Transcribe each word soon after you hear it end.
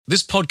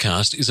This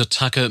podcast is a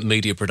Tucker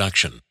Media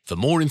production. For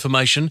more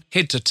information,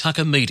 head to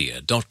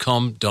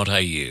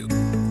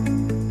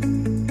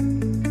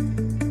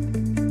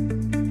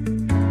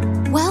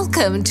tuckermedia.com.au.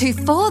 Welcome to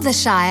For the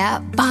Shire,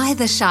 by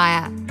the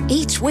Shire.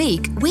 Each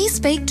week, we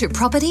speak to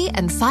property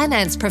and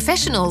finance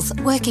professionals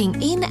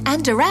working in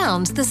and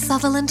around the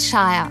Sutherland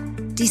Shire.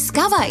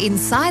 Discover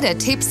insider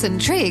tips and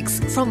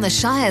tricks from the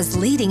Shire's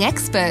leading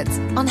experts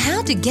on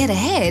how to get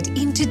ahead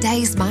in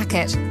today's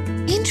market.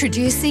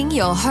 Introducing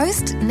your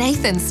host,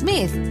 Nathan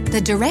Smith, the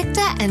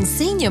Director and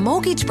Senior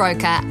Mortgage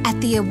Broker at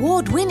the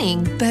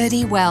award-winning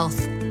Birdie Wealth.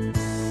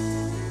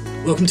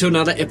 Welcome to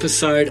another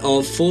episode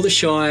of For the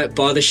Shire,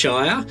 by the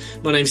Shire.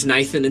 My name's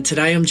Nathan, and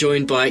today I'm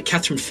joined by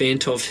Catherine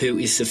Fantov, who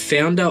is the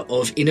founder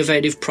of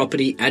Innovative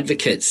Property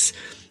Advocates.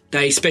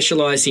 They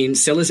specialise in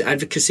sellers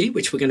advocacy,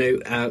 which we're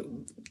going to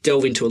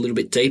delve into a little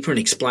bit deeper and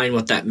explain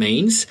what that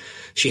means.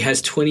 She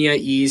has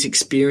 28 years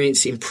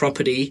experience in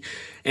property,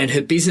 and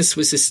her business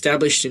was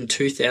established in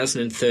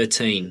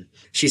 2013.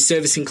 She's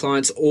servicing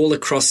clients all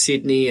across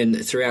Sydney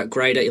and throughout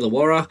Greater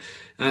Illawarra.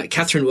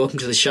 Catherine, welcome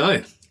to the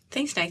show.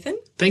 Thanks, Nathan.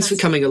 Thanks for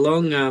coming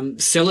along.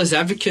 Sellers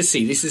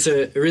advocacy, this is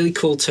a really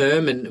cool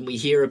term, and we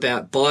hear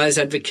about buyers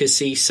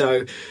advocacy.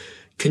 So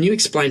can you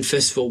explain,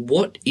 first of all,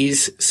 what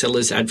is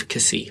sellers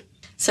advocacy?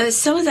 So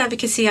seller's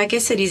advocacy, I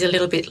guess it is a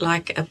little bit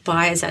like a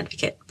buyer's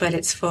advocate, but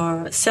it's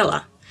for a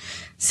seller.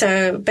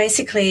 So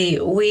basically,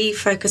 we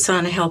focus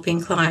on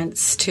helping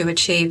clients to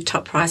achieve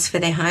top price for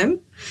their home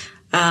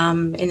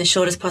in the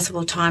shortest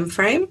possible time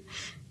frame.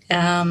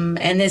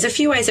 And there's a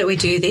few ways that we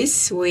do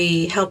this.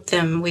 We help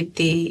them with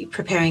the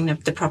preparing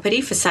of the property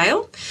for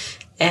sale.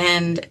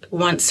 And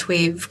once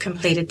we've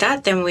completed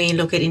that, then we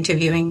look at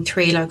interviewing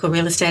 3 local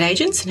real estate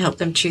agents and help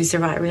them choose the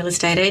right real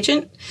estate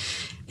agent.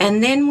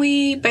 And then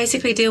we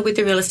basically deal with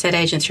the real estate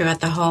agent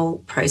throughout the whole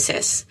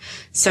process.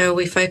 So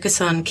we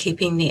focus on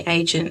keeping the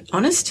agent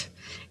honest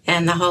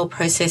and the whole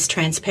process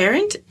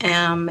transparent,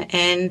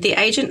 and the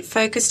agent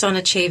focused on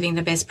achieving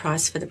the best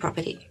price for the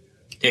property.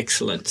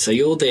 Excellent. So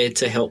you're there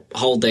to help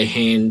hold their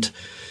hand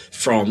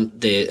from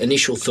their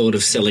initial thought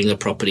of selling the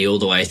property all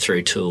the way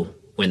through to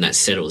when that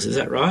settles. Is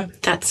that right?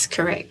 That's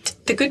correct.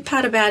 The good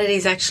part about it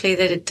is actually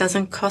that it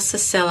doesn't cost the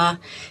seller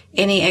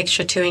any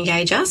extra to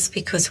engage us,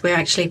 because we're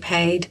actually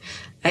paid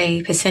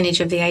a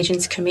percentage of the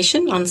agent's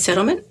commission on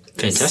settlement.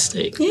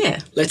 Fantastic.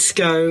 Yeah. Let's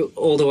go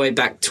all the way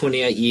back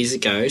 28 years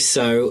ago.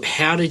 So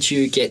how did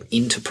you get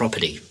into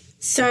property?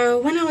 So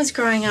when I was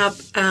growing up,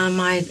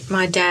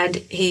 my dad,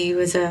 he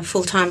was a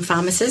full-time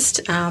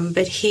pharmacist,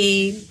 but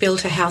he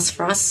built a house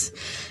for us.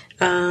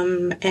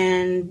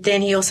 And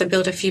then he also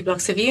built a few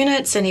blocks of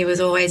units, and he was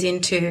always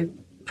into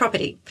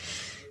property.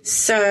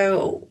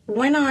 So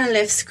when I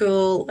left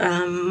school,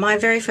 my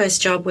very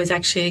first job was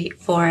actually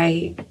for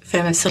a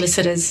firm of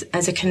solicitors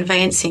as a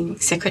conveyancing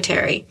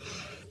secretary.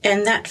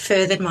 And that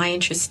furthered my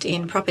interest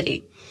in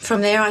property.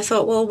 From there, I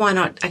thought, well, why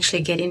not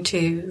actually get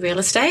into real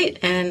estate?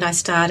 And I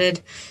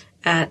started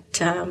at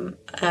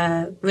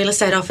a real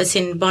estate office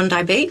in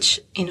Bondi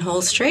Beach in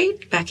Hall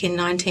Street back in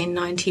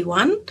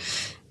 1991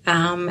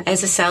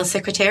 as a sales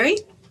secretary.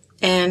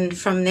 And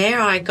from there,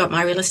 I got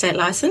my real estate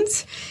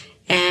license,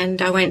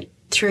 and I went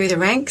through the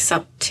ranks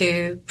up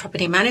to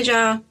property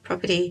manager,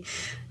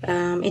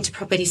 into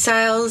property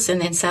sales, and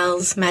then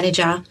sales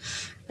manager.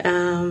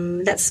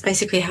 That's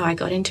basically how I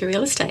got into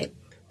real estate.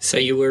 So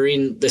you were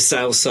in the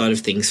sales side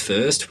of things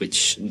first,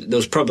 which there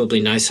was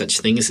probably no such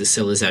thing as a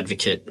seller's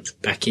advocate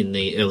back in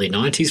the early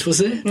 90s, was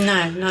there?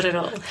 No, not at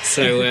all.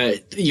 So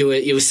you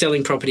were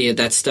selling property at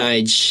that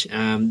stage,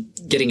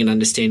 getting an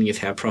understanding of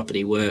how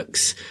property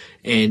works.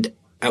 And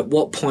at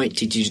what point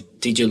did you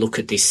look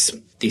at this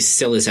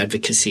seller's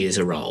advocacy as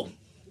a role?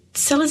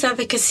 Seller's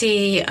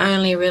advocacy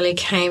only really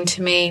came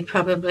to me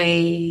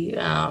probably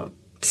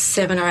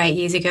 7 or 8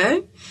 years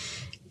ago.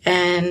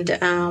 And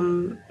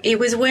it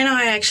was when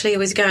I actually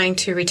was going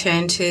to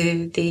return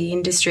to the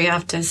industry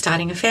after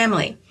starting a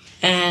family.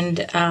 And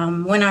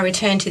when I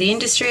returned to the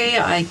industry,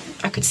 I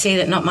could see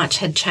that not much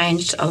had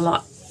changed a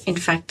lot. In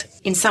fact,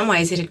 in some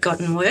ways it had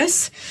gotten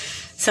worse.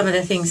 Some of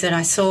the things that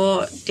I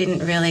saw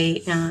didn't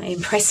really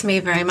impress me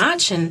very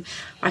much, and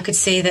I could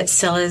see that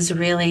sellers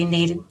really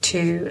needed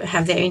to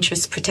have their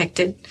interests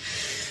protected.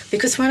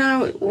 Because when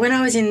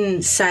I was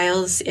in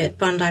sales at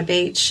Bondi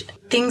Beach,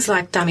 things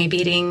like dummy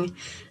bidding,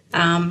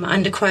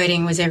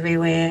 underquoting was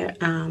everywhere.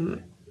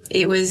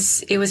 It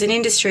was an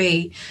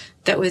industry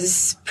that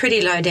was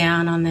pretty low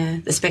down on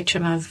the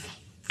spectrum of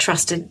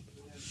trusted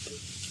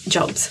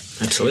jobs.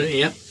 Absolutely,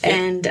 yep.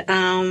 And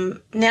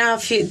now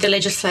the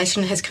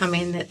legislation has come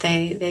in that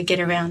they get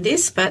around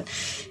this, but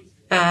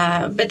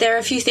there are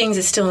a few things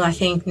that still, I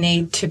think,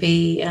 need to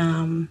be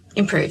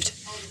improved.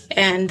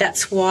 And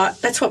that's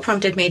what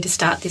prompted me to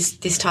start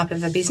this type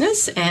of a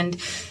business. And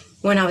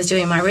when I was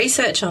doing my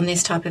research on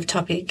this type of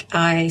topic,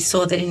 I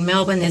saw that in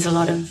Melbourne there's a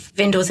lot of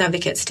vendors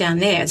advocates down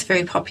there. It's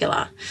very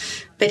popular.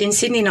 But in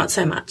Sydney, not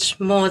so much,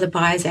 more the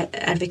buyers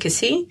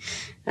advocacy.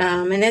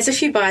 And there's a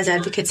few buyers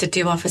advocates that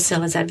do offer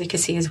sellers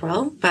advocacy as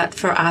well. But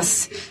for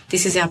us,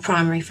 this is our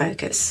primary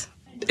focus.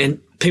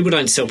 And people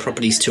don't sell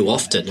properties too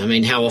often. I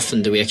mean, how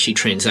often do we actually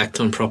transact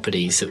on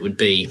properties? It would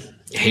be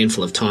a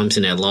handful of times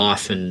in our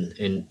life,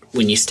 and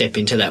when you step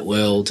into that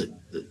world,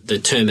 the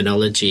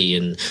terminology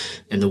and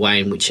the way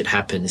in which it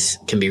happens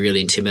can be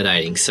really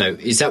intimidating. So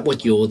is that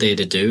what you're there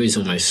to do, is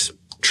almost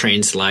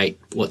translate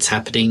what's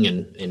happening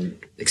and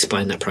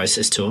explain that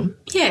process to them?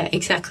 Yeah,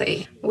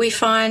 exactly. We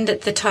find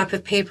that the type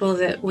of people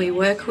that we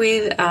work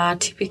with are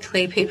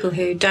typically people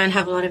who don't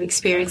have a lot of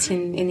experience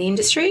in the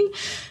industry.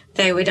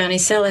 They would only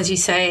sell, as you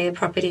say, a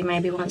property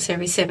maybe once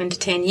every 7 to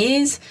 10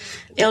 years.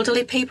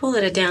 Elderly people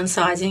that are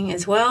downsizing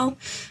as well.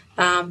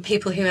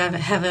 People who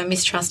have a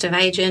mistrust of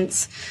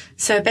agents.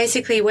 So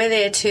basically we're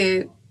there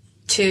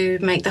to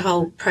make the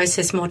whole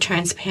process more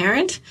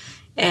transparent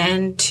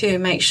and to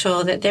make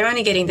sure that they're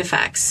only getting the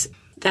facts.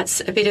 That's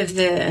a bit of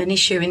an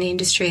issue in the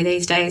industry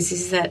these days,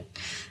 is that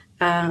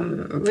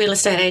real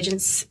estate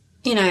agents,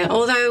 you know,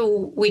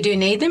 although we do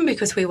need them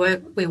because we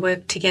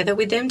work together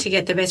with them to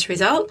get the best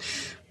result,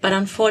 but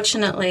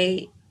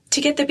unfortunately, to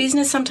get the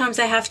business, sometimes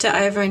they have to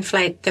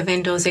overinflate the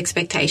vendor's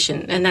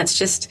expectation, and that's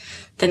just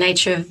the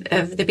nature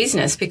of the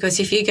business. Because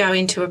if you go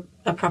into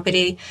a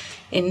property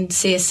and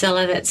see a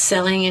seller that's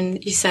selling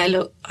and you say,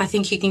 look, I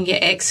think you can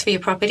get X for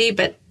your property,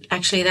 but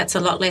actually that's a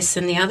lot less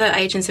than the other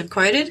agents have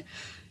quoted,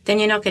 then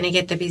you're not going to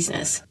get the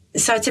business.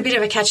 So it's a bit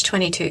of a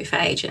catch-22 for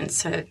agents.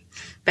 So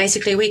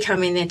basically we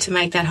come in there to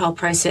make that whole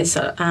process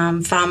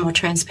far more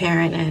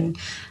transparent and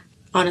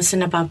honest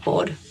and above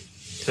board.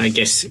 I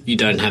guess you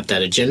don't have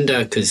that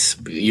agenda because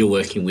you're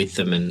working with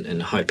them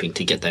and hoping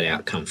to get that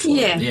outcome for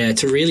them. Yeah,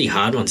 it's a really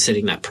hard one,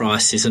 setting that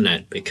price, isn't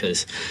it?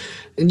 Because,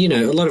 you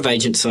know, a lot of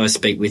agents I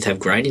speak with have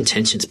great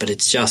intentions, but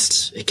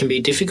it can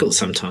be difficult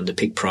sometimes to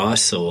pick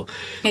price or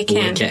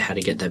work out how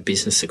to get that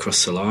business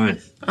across the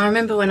line. I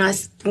remember when I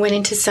went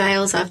into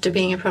sales after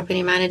being a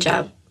property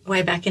manager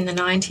way back in the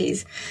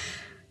 90s,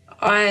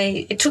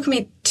 it took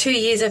me 2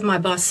 years of my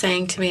boss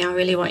saying to me, I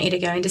really want you to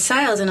go into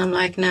sales. And I'm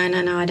like, no,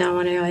 I don't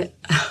want to.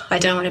 I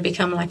don't want to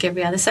become like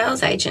every other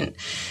sales agent,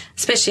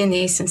 especially in the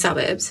eastern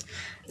suburbs.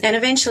 And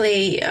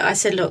eventually I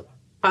said, look,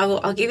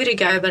 I'll give it a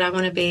go, but I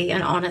want to be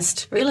an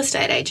honest real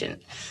estate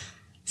agent.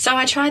 So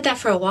I tried that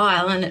for a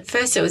while. And at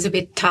first it was a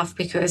bit tough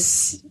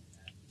because,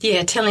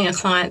 telling a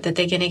client that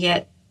they're going to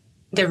get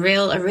a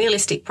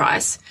realistic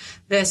price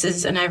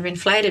versus an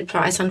overinflated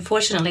price,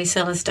 unfortunately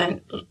sellers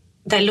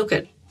they look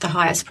at the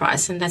highest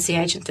price, and that's the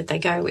agent that they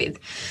go with.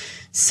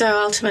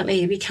 So ultimately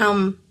you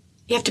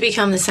have to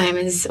become the same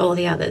as all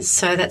the others.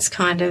 So that's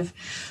kind of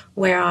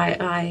where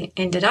I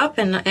ended up,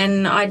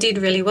 and I did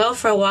really well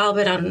for a while,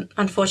 but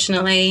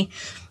unfortunately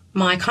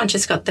my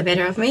conscience got the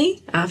better of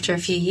me after a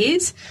few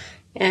years,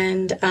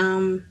 and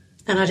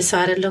I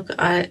decided, look,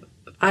 I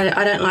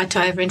don't like to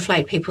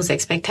overinflate people's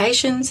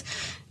expectations,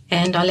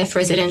 and I left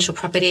residential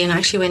property and I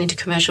actually went into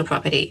commercial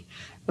property,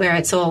 where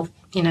it's all,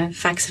 you know,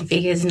 facts and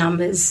figures,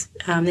 numbers.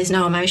 There's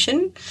no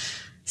emotion.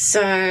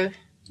 So,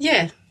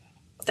 that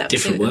was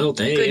different world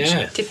there,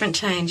 good, different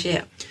change,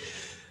 yeah.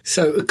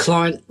 So a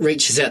client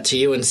reaches out to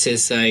you and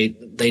says they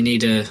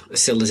need a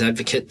seller's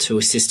advocate to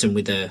assist them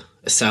with a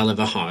sale of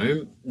a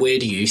home. Where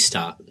do you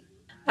start?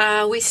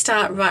 We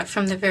start right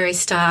from the very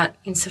start,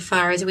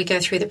 insofar as we go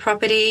through the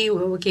property.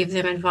 We will give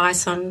them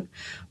advice on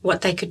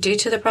what they could do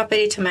to the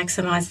property to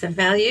maximise the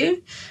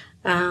value.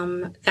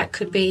 That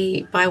could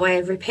be by way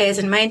of repairs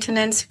and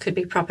maintenance. It could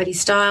be property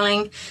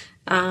styling.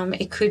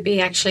 It could be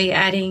actually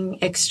adding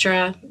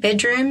extra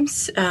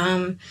bedrooms.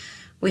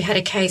 We had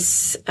a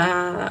case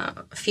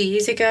a few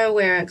years ago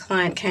where a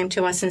client came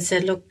to us and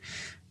said, look,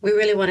 we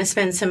really want to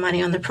spend some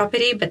money on the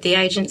property, but the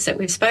agents that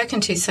we've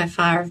spoken to so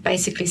far have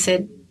basically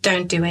said,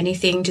 don't do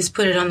anything, just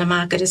put it on the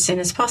market as soon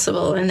as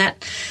possible. And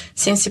that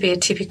seems to be a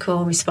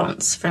typical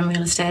response from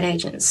real estate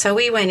agents. So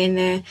we went in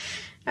there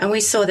and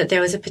we saw that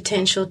there was a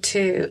potential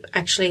to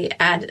actually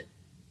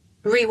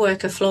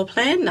rework a floor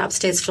plan, an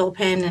upstairs floor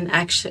plan, and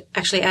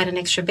actually add an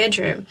extra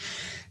bedroom.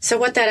 So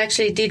what that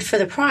actually did for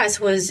the price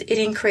was it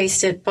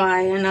increased it by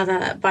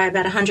about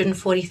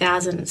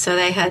 $140,000. So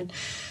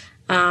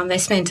they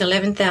spent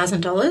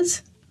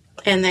 $11,000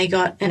 and they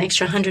got an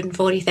extra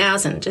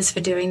 $140,000 just for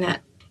doing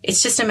that.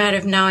 It's just a matter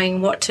of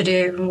knowing what to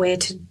do and where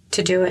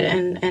to do it,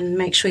 and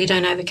make sure you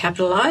don't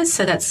overcapitalise.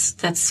 So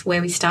that's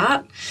where we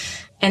start.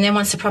 And then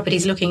once the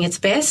property's looking its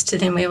best,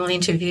 then we will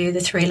interview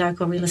the 3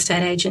 local real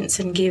estate agents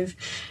and give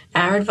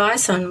our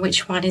advice on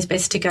which one is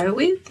best to go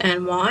with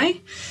and why.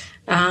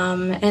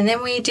 And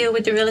then we deal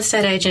with the real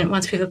estate agent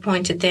once we've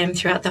appointed them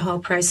throughout the whole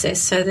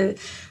process. So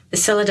the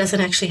seller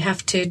doesn't actually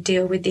have to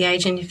deal with the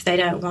agent if they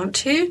don't want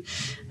to.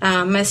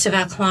 Most of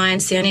our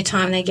clients, the only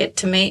time they get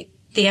to meet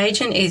the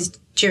agent is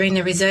during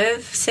the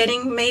reserve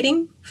setting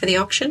meeting for the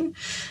auction.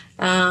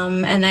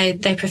 And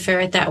they prefer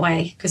it that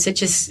way because it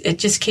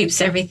just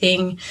keeps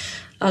everything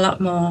a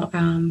lot more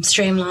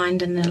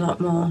streamlined and a lot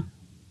more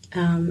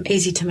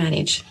easy to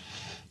manage.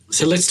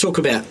 So let's talk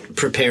about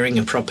preparing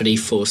a property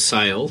for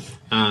sale.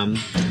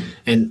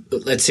 And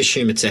let's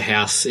assume it's a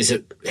house. Is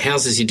it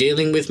houses you're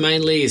dealing with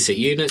mainly? Is it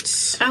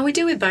units? We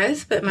deal with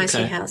both, but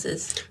mostly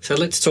houses. So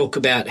let's talk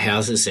about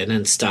houses then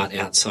and start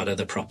outside of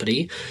the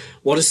property.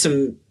 What are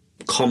some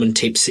common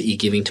tips that you're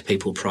giving to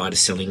people prior to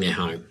selling their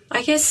home?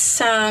 I guess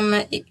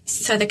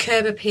so the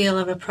curb appeal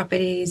of a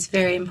property is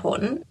very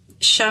important.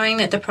 Showing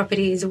that the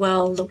property is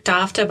well looked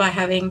after by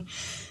having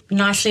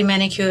nicely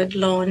manicured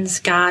lawns,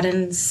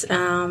 gardens,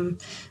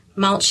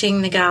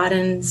 mulching the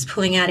gardens,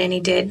 pulling out any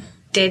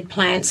dead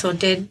plants or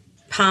dead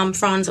palm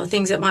fronds or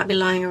things that might be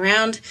lying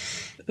around,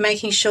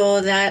 making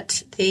sure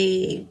that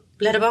the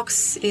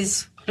letterbox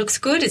looks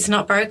good, it's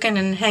not broken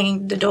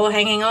and the door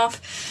hanging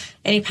off,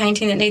 any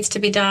painting that needs to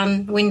be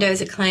done,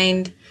 windows are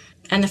cleaned,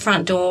 and the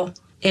front door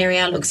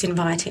area looks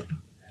inviting.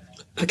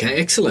 Okay,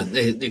 excellent.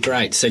 They're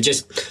great. So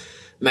just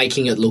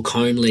making it look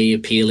homely,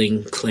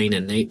 appealing, clean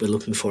and neat we're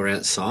looking for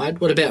outside.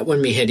 What about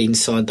when we head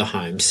inside the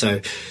home?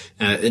 So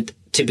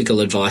typical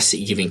advice that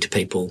you're giving to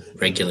people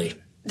regularly.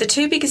 The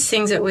two biggest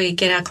things that we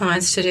get our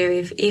clients to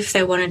do if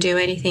they want to do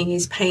anything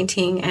is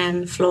painting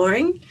and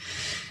flooring.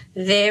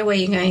 They're where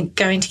you're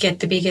going to get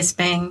the biggest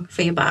bang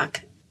for your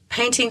buck.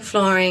 Painting,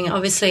 flooring,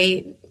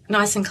 obviously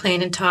nice and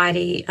clean and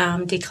tidy,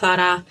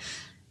 declutter.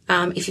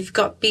 If you've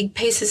got big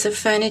pieces of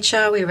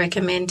furniture, we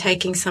recommend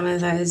taking some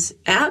of those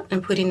out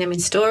and putting them in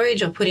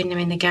storage or putting them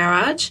in the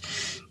garage,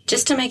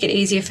 just to make it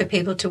easier for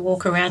people to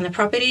walk around the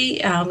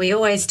property. We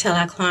always tell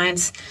our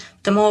clients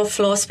the more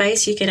floor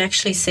space you can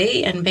actually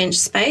see and bench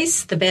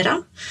space, the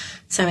better.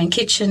 So in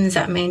kitchens,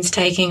 that means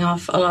taking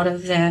off a lot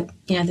of the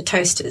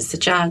toasters, the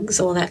jugs,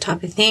 all that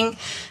type of thing,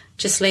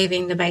 just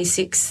leaving the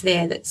basics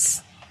there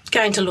that's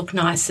going to look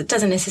nice. It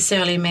doesn't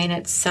necessarily mean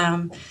it's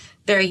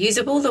very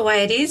usable the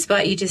way it is,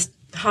 but you just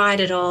hide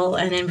it all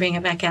and then bring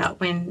it back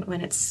out when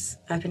it's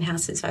open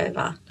house is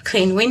over.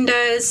 Clean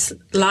windows,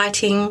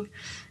 lighting.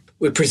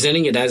 We're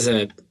presenting it as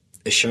a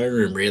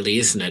showroom, really,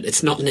 isn't it?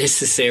 It's not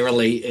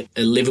necessarily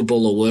a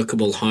livable or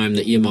workable home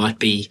that you might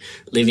be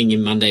living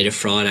in Monday to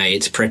Friday.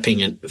 It's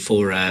prepping it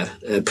for a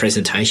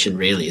presentation,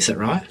 really. Is that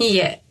right?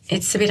 Yeah,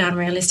 it's a bit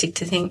unrealistic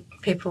to think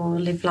people will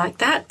live like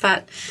that,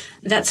 but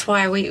that's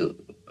why a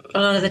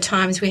lot of the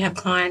times we have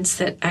clients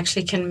that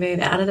actually can move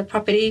out of the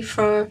property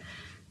for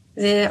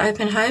the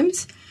open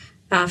homes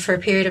for a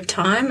period of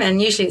time,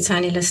 and usually it's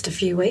only just a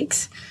few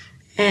weeks.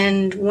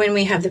 And when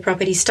we have the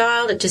property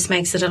styled, it just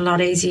makes it a lot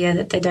easier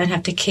that they don't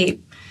have to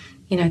keep,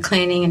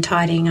 cleaning and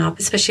tidying up,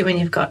 especially when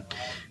you've got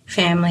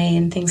family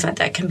and things like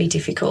that can be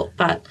difficult.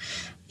 But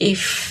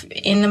if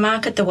in the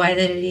market the way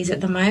that it is at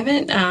the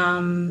moment,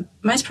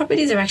 most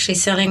properties are actually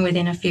selling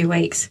within a few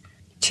weeks,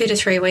 2 to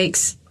 3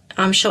 weeks.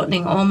 I'm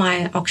shortening all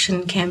my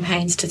auction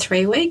campaigns to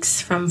 3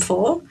 weeks from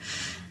 4,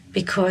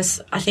 because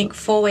I think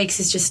 4 weeks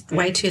is just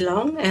way too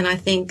long, and I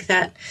think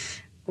that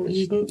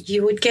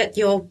you would get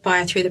your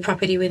buyer through the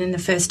property within the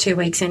first 2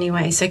 weeks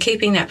anyway. So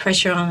keeping that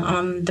pressure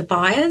on the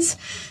buyers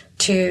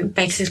to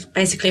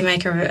basically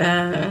make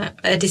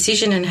a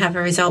decision and have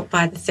a result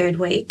by the 3rd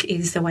week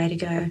is the way to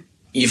go.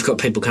 You've got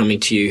people coming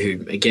to you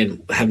who,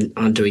 again,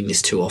 aren't doing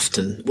this too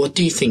often. What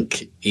do you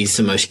think is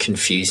the most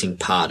confusing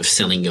part of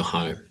selling your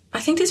home?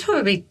 I think there's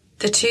probably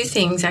the two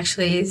things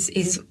actually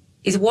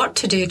is what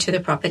to do to the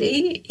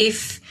property.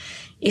 If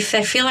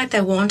they feel like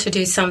they want to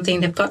do something,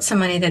 they've got some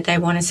money that they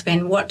want to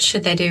spend, what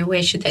should they do?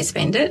 Where should they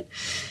spend it?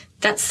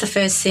 That's the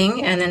first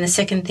thing. And then the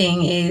second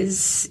thing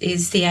is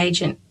the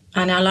agent.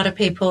 I know a lot of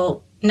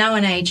people know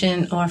an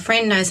agent, or a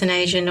friend knows an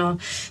agent, or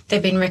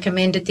they've been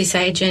recommended this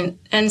agent.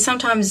 And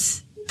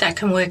sometimes that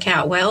can work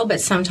out well, but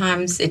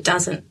sometimes it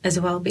doesn't as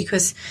well,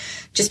 because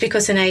just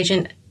because an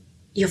agent,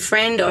 your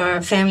friend or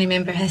a family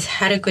member, has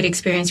had a good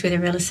experience with a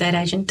real estate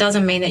agent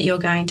doesn't mean that you're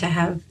going to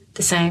have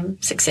the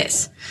same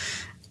success.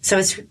 So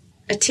it's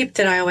a tip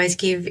that I always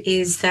give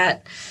is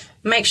that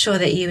make sure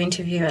that you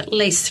interview at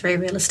least 3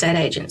 real estate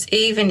agents,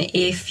 even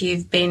if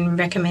you've been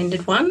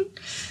recommended one,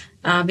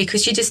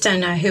 because you just don't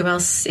know who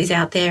else is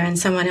out there, and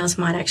someone else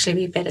might actually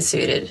be better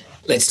suited.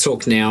 Let's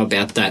talk now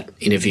about that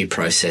interview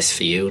process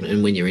for you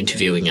and when you're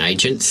interviewing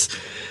agents.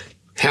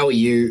 How are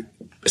you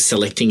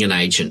selecting an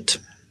agent?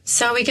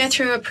 So we go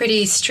through a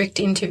pretty strict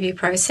interview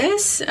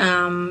process.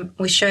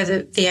 We show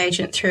the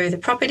agent through the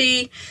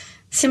property,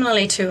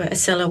 similarly to a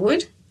seller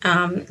would.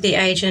 The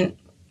agent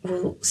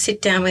will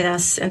sit down with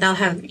us, and they'll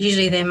have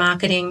usually their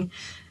marketing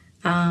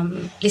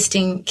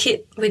listing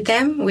kit with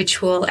them,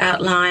 which will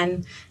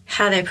outline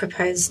how they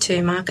propose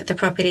to market the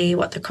property,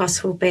 what the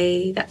costs will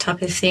be, that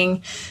type of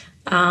thing.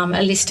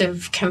 A list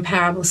of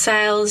comparable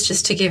sales,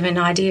 just to give an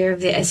idea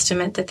of the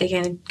estimate that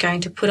they're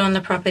going to put on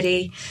the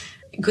property.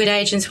 Good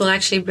agents will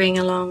actually bring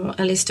along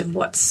a list of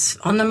what's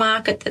on the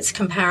market that's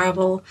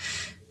comparable,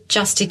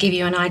 just to give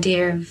you an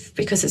idea of,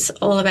 because it's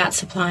all about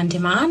supply and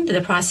demand,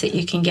 the price that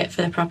you can get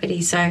for the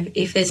property. So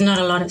if there's not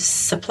a lot of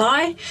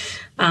supply,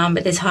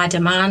 but there's high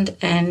demand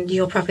and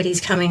your property's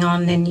coming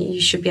on, then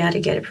you should be able to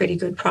get a pretty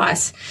good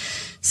price.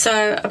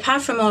 So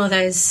apart from all of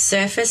those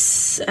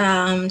surface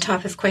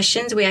type of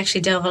questions, we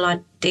actually delve a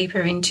lot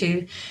deeper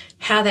into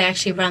how they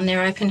actually run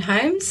their open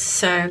homes.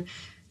 So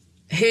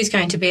who's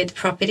going to be at the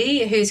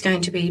property, who's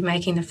going to be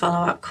making the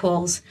follow-up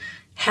calls,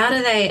 how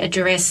do they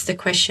address the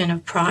question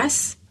of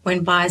price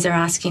when buyers are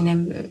asking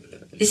them.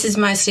 This is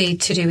mostly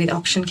to do with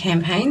auction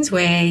campaigns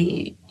where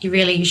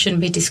you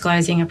shouldn't be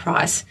disclosing a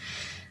price.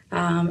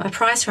 A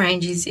price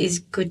range is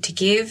good to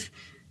give.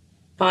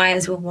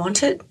 Buyers will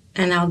want it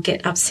and they'll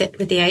get upset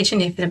with the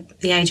agent if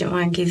the agent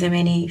won't give them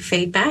any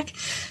feedback.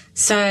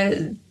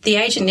 So the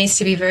agent needs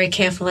to be very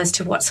careful as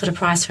to what sort of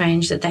price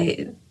range that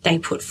they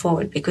put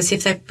forward, because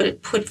if they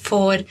put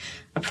forward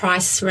a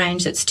price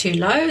range that's too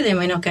low, then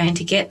we're not going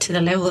to get to the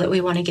level that we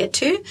want to get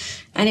to.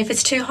 And if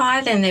it's too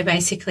high, then they're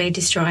basically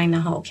destroying the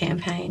whole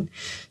campaign.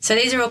 So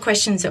these are all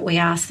questions that we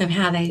ask them,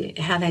 how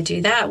they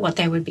do that, what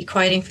they would be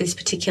quoting for this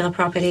particular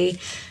property,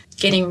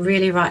 getting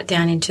really right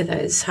down into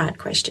those hard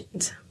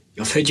questions.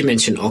 I've heard you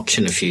mention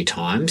auction a few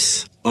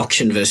times.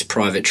 Auction versus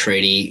private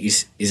treaty,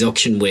 is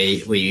auction where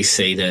you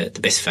see the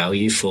best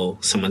value for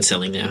someone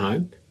selling their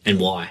home, and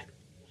why?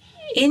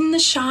 In the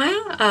Shire,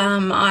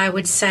 I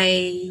would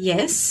say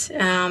yes,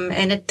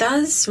 and it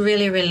does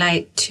really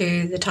relate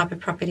to the type of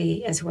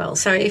property as well.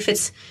 So if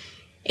it's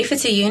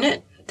a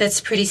unit, that's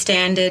pretty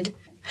standard.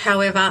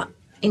 However,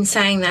 in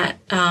saying that,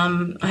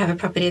 I have a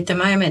property at the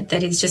moment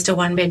that is just a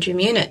one-bedroom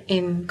unit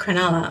in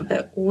Cronulla,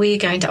 but we're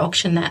going to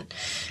auction that.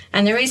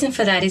 And the reason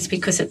for that is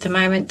because at the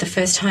moment the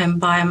first home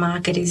buyer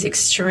market is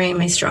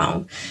extremely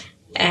strong,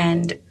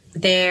 and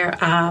there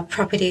are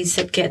properties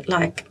that get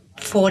like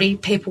 40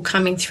 people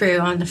coming through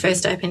on the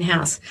first open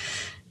house.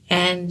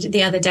 And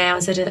the other day I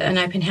was at an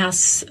open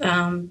house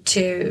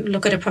to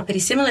look at a property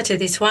similar to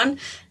this one,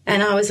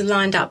 and I was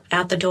lined up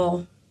out the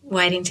door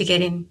waiting to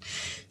get in.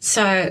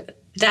 So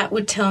that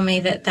would tell me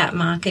that that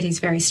market is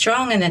very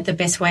strong and that the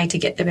best way to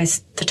get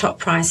the top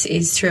price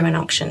is through an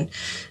auction.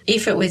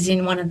 If it was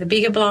in one of the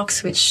bigger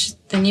blocks, which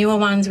the newer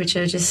ones, which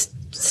are just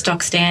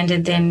stock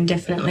standard, then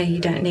definitely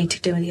you don't need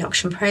to do the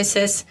auction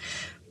process.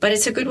 But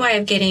it's a good way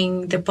of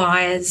getting the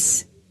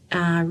buyers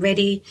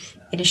ready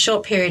in a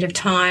short period of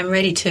time,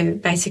 ready to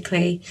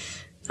basically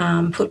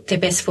put their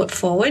best foot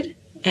forward.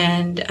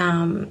 And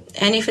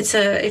if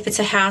it's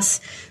a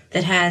house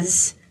that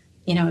has,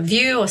 you know, a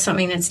view or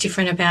something that's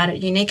different about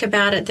it, unique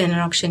about it, then an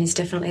auction is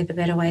definitely the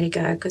better way to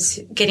go, because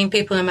getting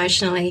people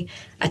emotionally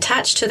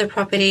attached to the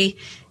property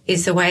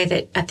is the way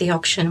that at the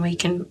auction we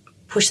can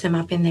push them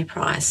up in their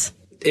price.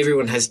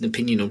 Everyone has an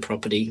opinion on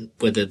property,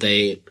 whether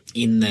they're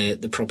in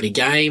the property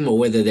game or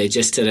whether they're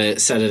just at a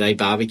Saturday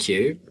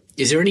barbecue.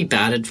 Is there any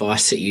bad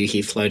advice that you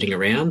hear floating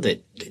around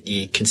that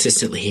you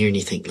consistently hear and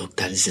you think, look,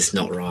 that is just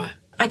not right?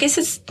 I guess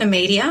it's the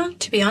media,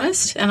 to be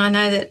honest, and I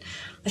know that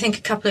I think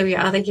a couple of your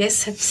other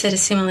guests have said a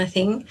similar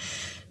thing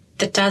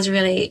that does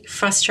really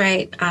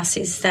frustrate us,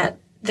 is that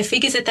the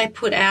figures that they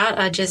put out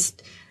are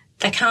just,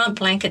 they can't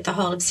blanket the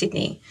whole of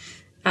Sydney.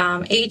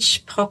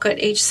 Each pocket,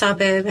 each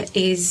suburb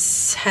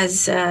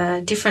has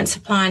a different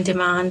supply and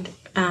demand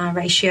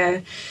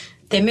ratio.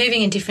 They're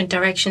moving in different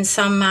directions.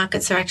 Some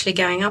markets are actually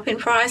going up in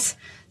price.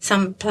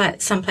 Some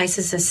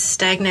places are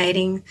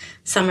stagnating.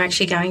 Some are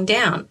actually going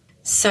down.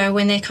 So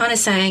when they're kind of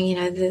saying, you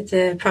know,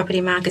 the property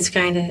market's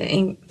going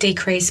to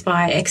decrease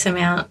by X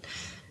amount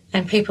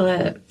and people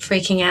are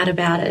freaking out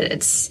about it,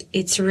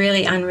 it's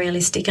really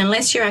unrealistic.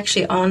 Unless you're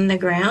actually on the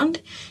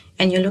ground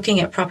and you're looking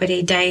at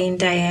property day in,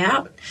 day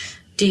out,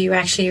 do you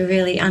actually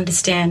really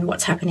understand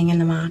what's happening in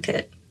the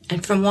market?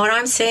 And from what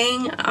I'm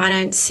seeing, I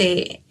don't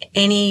see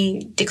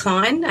any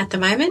decline at the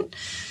moment.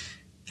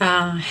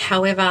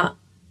 However,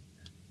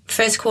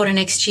 first quarter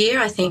next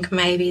year, I think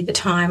maybe the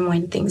time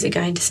when things are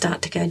going to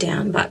start to go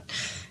down, but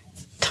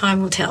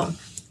time will tell.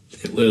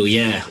 Well,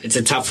 yeah, it's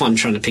a tough one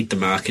trying to pick the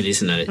market,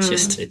 isn't it? It's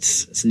just,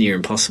 it's near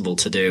impossible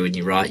to do. And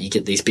you're right, you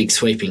get these big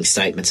sweeping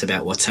statements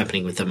about what's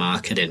happening with the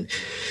market, and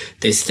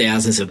there's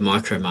thousands of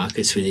micro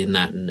markets within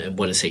that, and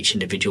what is each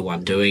individual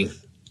one doing?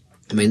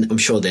 I mean, I'm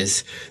sure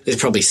there's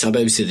probably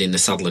suburbs within the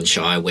Sutherland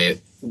Shire where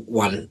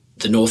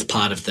the north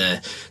part of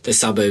the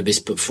suburb is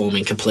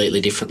performing completely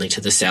differently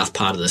to the south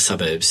part of the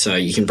suburb. So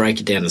you can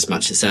break it down as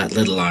much as that,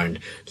 let alone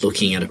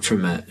looking at it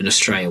from an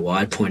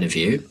Australia-wide point of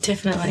view.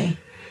 Definitely.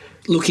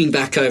 Looking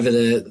back over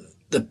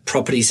the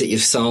properties that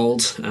you've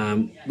sold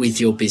with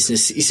your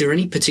business, is there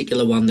any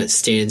particular one that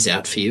stands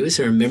out for you? Is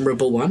there a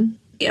memorable one?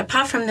 Yeah,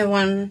 apart from the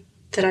one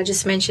that I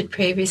just mentioned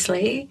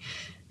previously,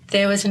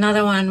 there was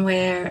another one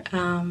where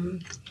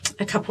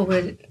a couple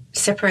were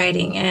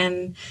separating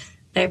and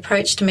they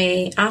approached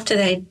me after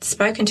they'd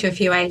spoken to a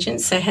few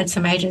agents. They had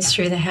some agents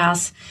through the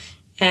house,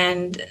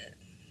 and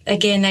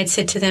again they'd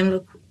said to them,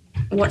 look,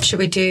 what should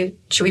we do?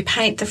 Should we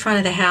paint the front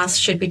of the house?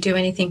 Should we do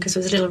anything? Because it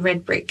was a little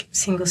red brick,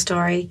 single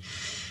story.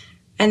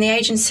 And the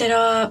agent said,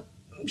 oh,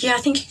 yeah, I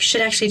think you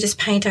should actually just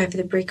paint over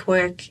the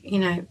brickwork, you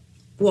know,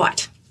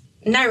 white.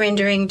 No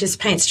rendering, just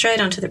paint straight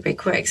onto the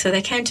brickwork. So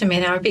they came to me,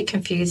 they were a bit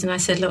confused, and I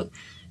said, look,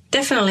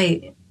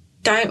 definitely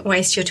don't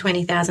waste your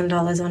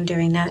 $20,000 on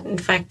doing that. In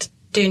fact,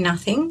 do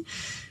nothing,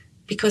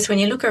 because when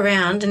you look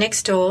around,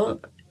 next door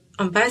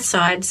on both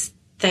sides,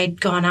 they'd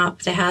gone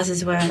up. The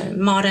houses were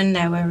modern,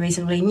 they were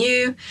reasonably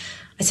new.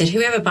 I said,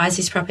 whoever buys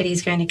this property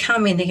is going to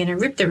come in, they're going to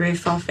rip the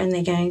roof off and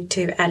they're going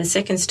to add a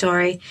second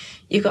story.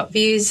 You've got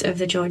views of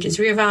the Georges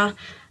River.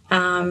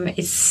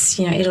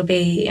 It'll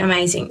be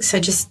amazing. So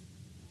just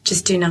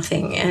do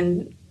nothing.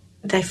 And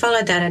they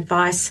followed that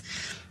advice,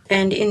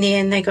 and in the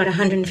end they got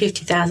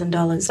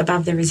 $150,000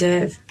 above the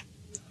reserve.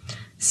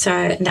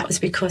 And that was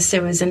because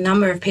there was a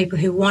number of people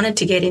who wanted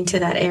to get into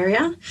that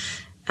area,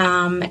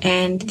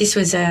 and this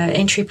was an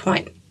entry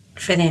point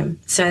for them.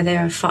 So they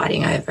were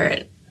fighting over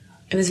it.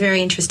 It was a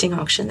very interesting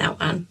auction, that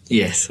one.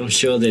 Yes, I'm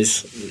sure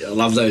I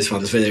love those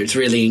ones where it's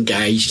really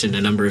engaged and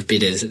a number of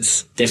bidders.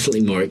 It's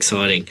definitely more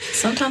exciting.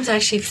 Sometimes I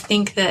actually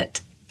think that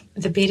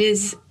the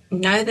bidders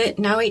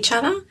know each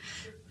other,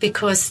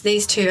 because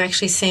these two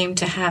actually seem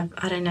to have,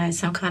 I don't know,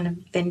 some kind of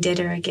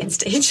vendetta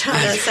against each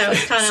other. So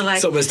it's kind of like...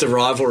 It's almost a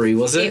rivalry,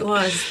 was it? It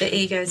was. The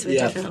egos were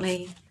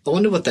definitely... I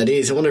wonder what that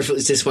is. I wonder if it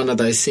was just one of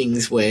those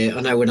things where, I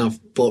know when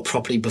I've bought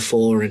property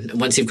before, and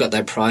once you've got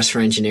that price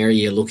range and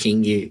area you're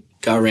looking, you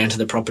go around to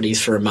the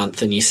properties for a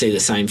month and you see the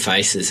same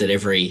faces at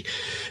every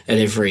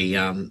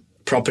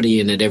property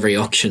and at every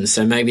auction.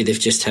 So maybe they've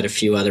just had a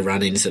few other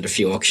run-ins at a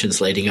few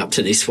auctions leading up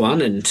to this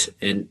one,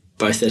 and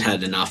both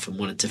had enough and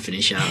wanted to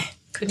finish up.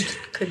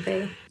 Could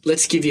be.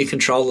 Let's give you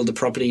control of the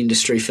property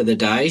industry for the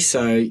day.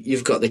 So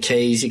you've got the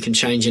keys. You can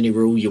change any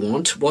rule you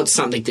want. What's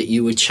something that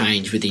you would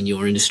change within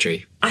your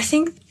industry? I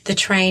think the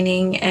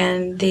training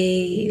and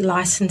the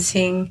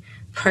licensing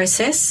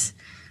process,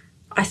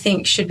 I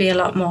think, should be a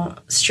lot more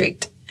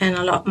strict and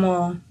a lot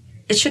more...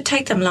 It should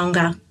take them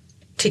longer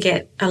to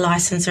get a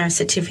license or a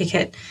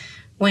certificate.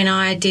 When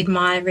I did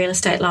my real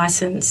estate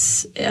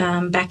license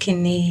back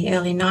in the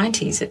early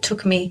 90s, it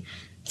took me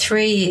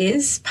 3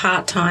 years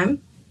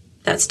part-time.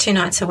 That's 2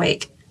 nights a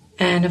week.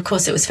 And, of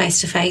course, it was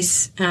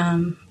face-to-face.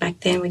 Back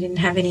then we didn't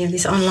have any of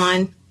this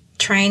online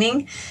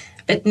training.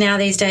 But now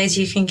these days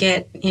you can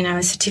get,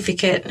 a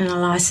certificate and a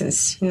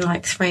license in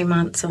like 3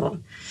 months. Or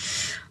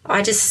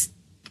I just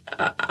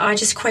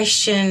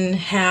question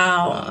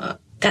how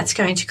that's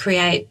going to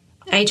create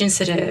agents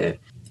that are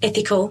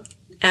ethical,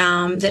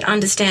 that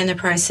understand the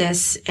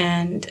process,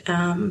 and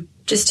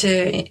just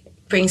to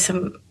bring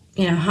some,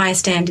 higher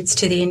standards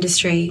to the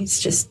industry.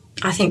 It's just...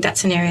 I think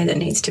that's an area that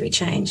needs to be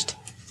changed.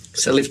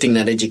 So lifting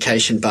that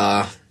education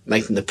bar,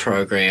 making the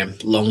program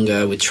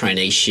longer with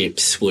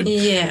traineeships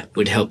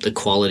would help the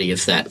quality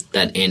of that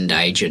end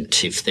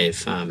agent if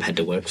they've had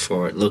to work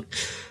for it. Look,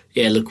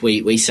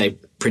 we say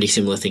pretty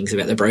similar things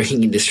about the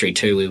broking industry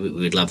too. We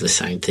would love the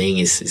same thing,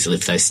 is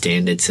lift those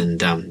standards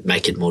and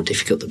make it more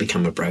difficult to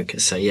become a broker.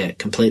 So,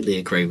 completely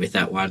agree with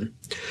that one.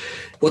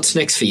 What's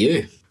next for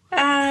you?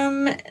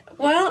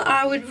 Well,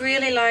 I would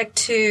really like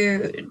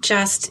to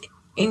just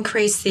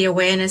increase the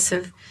awareness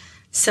of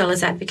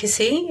sellers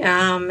advocacy.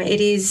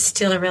 It is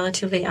still a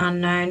relatively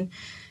unknown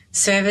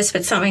service,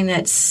 but something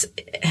that's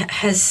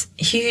has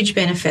huge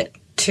benefit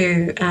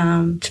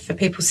for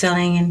people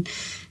selling, and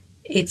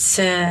it's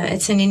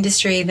an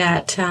industry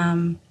that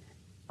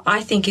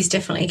I think is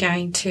definitely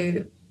going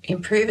to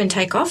improve and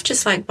take off,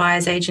 just like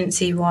buyer's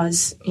agency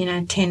was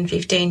 10,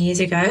 15 years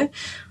ago.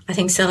 I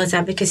think sellers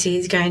advocacy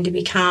is going to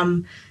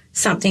become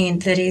something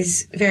that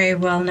is very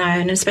well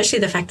known, especially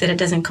the fact that it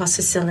doesn't cost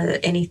a seller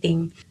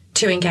anything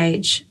to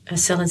engage a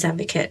seller's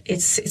advocate.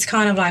 It's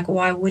kind of like,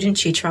 why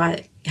wouldn't you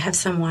try have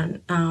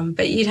someone?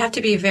 But you'd have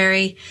to be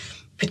very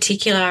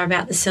particular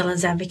about the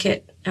seller's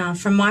advocate.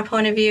 From my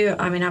point of view,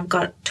 I mean, I've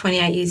got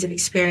 28 years of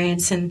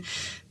experience, and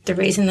the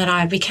reason that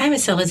I became a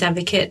seller's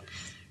advocate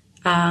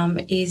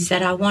is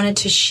that I wanted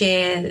to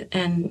share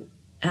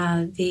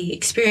the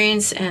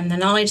experience and the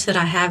knowledge that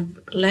I have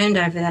learned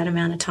over that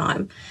amount of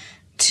time,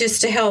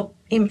 just to help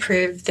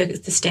improve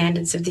the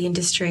standards of the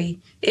industry,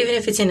 even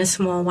if it's in a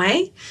small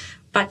way,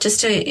 but just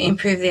to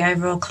improve the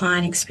overall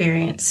client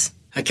experience.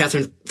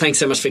 Catherine, thanks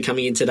so much for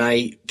coming in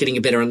today, getting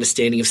a better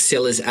understanding of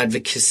sellers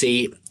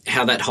advocacy,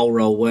 how that whole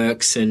role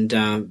works, and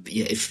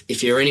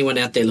if you're anyone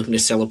out there looking to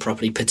sell a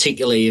property,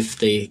 particularly if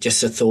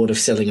just the thought of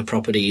selling a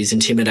property is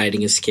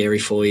intimidating and scary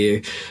for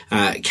you,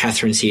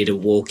 Catherine's here to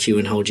walk you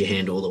and hold your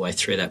hand all the way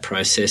through that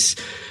process.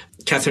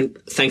 Catherine,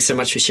 thanks so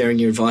much for sharing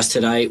your advice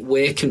today.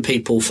 Where can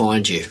people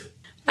find you?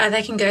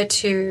 They can go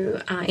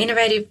to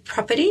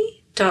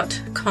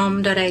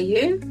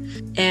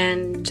innovativeproperty.com.au,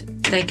 and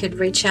they could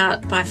reach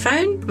out by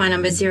phone. My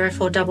number is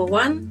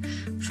 0411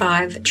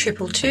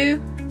 5222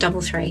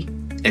 33.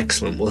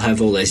 Excellent. We'll have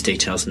all those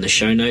details in the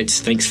show notes.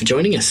 Thanks for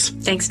joining us.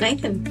 Thanks,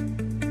 Nathan.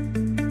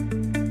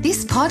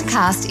 This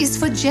podcast is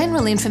for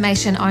general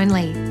information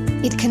only.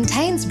 It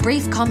contains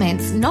brief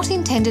comments not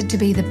intended to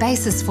be the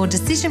basis for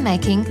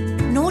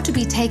decision-making, nor to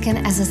be taken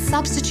as a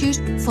substitute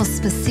for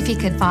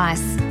specific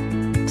advice.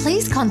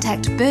 Please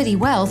contact Birdie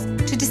Wealth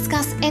to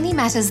discuss any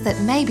matters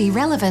that may be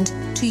relevant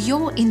to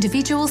your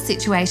individual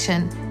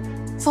situation.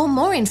 For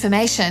more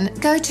information,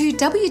 go to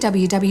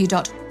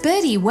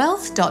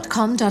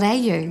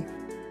www.birdiewealth.com.au.